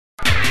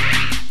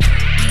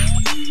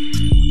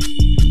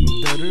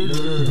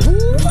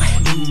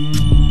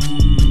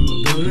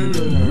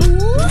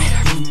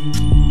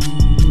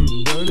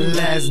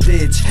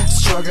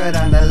sucker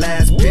than the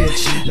last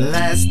pitch.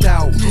 Last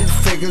out,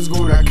 figures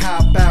gonna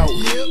cop out.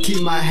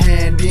 Keep my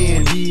hand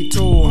in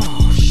detour,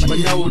 but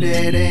no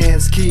dead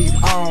ends. Keep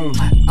on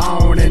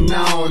and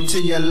on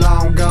till you're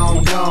long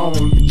gone,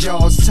 gone.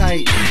 Jaws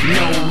tight,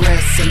 no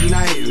rest at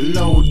night.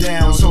 Low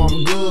down, so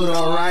I'm good,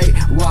 alright.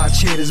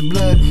 Watch haters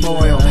blood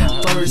boil.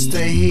 First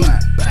the heat,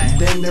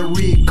 then the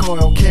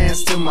recoil. Can't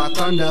steal my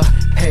thunder.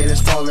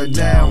 Haters falling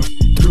down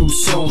through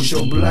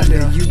social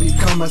blunder. You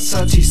become a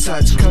suchy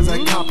such, cause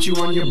I copped you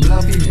on your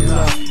bluffy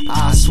bluff.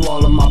 I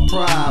swallow my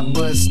pride,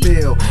 but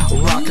still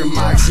rockin'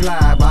 my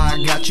slide.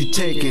 I got you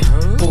taken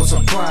for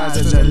surprise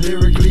as I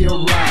lyrically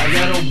arrive.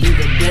 That'll be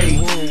the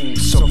day,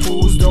 so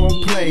fools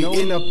don't play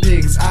in a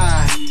pig's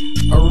eye.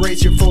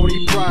 Erase your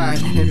phony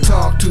pride and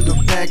talk to the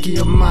back of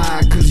your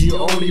mind, cause you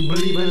only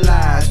believe in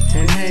lies.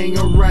 And hang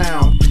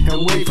around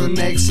and wait for the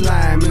next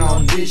line, and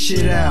I'll dish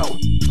it out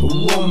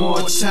one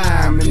more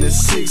time in the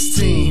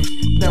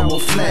 16 that will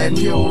flatten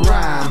your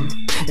rhyme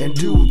in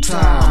due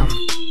time.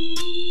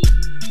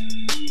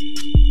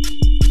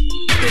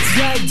 It's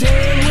like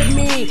damn with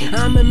me,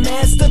 I'm a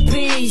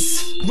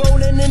masterpiece.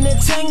 Rolling in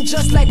the tank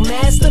just like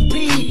Master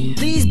P.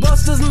 These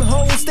busters and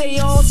hoes, they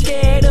all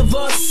scared of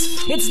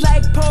us. It's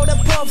like Powder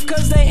Puff,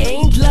 cause they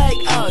ain't like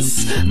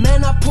us.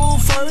 Man, I pull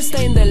first,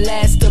 ain't the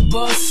last to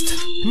bust.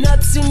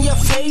 Nuts in your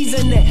face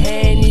and the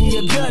hand in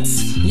your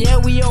guts. Yeah,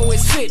 we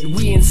always fit,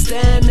 we in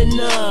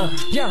stamina.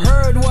 You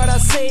heard what I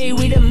say,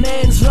 we the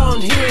mans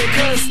round here,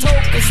 cause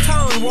Tokaz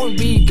town won't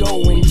be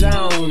going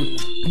down.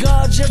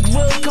 Guard your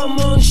grill, come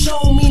on,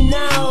 show me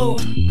now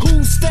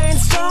who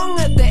stands strong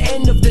at the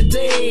end of the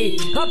day.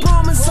 I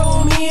promise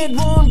on me it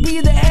won't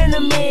be the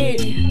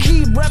enemy.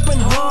 Keep rapping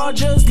hard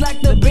just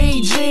like the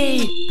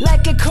BG.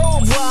 Like a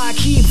cobra, I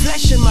keep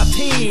flashing my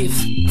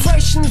teeth.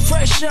 Fresh and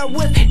fresher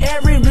with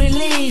every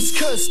release,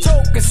 cause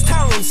Tokaz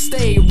town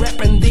stay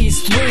rapping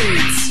these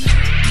streets.